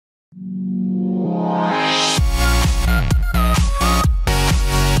How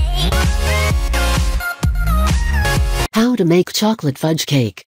to make chocolate fudge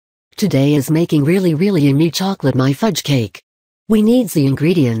cake. Today is making really yummy chocolate my fudge cake. We need the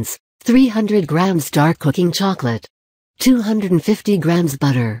ingredients: 300 grams dark cooking chocolate, 250 grams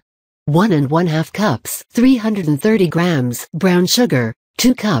butter, 1 1/2 cups 330 grams brown sugar,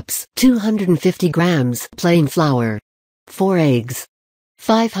 2 cups 250 grams plain flour, 4 eggs,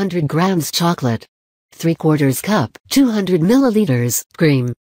 500 grams chocolate, 3/4 cup 200 milliliters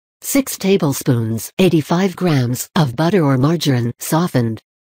cream, 6 tablespoons 85 grams of butter or margarine softened,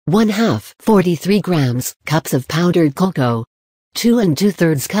 1/2 43 grams cups of powdered cocoa, 2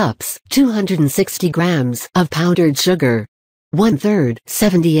 2/3 cups 260 grams of powdered sugar, 1/3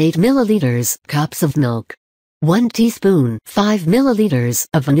 78 milliliters cups of milk, 1 teaspoon 5 milliliters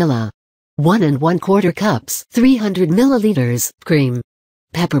of vanilla, 1 1/4 cups 300 milliliters cream,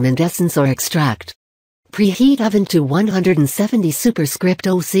 peppermint essence or extract. Preheat oven to 170 superscript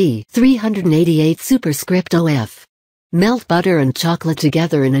OC 388 superscript OF. Melt butter and chocolate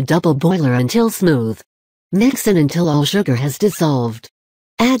together in a double boiler until smooth. Mix in until all sugar has dissolved.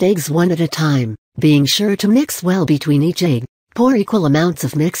 Add eggs one at a time, being sure to mix well between each egg. Pour equal amounts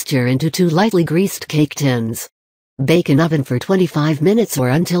of mixture into 2 lightly greased cake tins. Bake in oven for 25 minutes or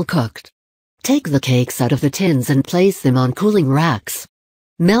until cooked. Take the cakes out of the tins and place them on cooling racks.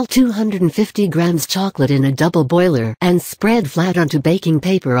 Melt 250 grams chocolate in a double boiler and spread flat onto baking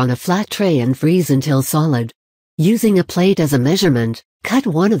paper on a flat tray and freeze until solid. Using a plate as a measurement, cut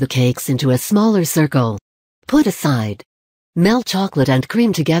one of the cakes into a smaller circle. Put aside. Melt chocolate and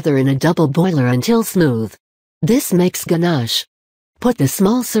cream together in a double boiler until smooth. This makes ganache. Put the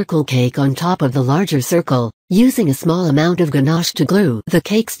small circle cake on top of the larger circle, using a small amount of ganache to glue the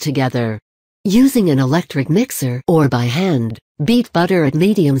cakes together. Using an electric mixer or by hand, beat butter at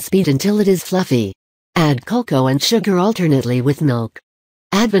medium speed until it is fluffy. Add cocoa and sugar alternately with milk.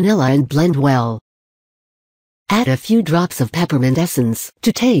 Add vanilla and blend well. Add a few drops of peppermint essence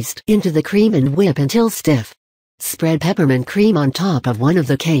to taste into the cream and whip until stiff. Spread peppermint cream on top of one of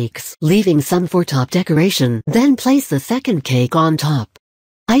the cakes, leaving some for top decoration. Then place the second cake on top.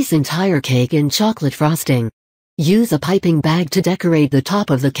 Ice entire cake in chocolate frosting. Use a piping bag to decorate the top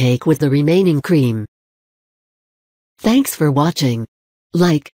of the cake with the remaining cream. Thanks for watching.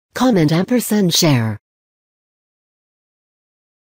 Like, comment, & share.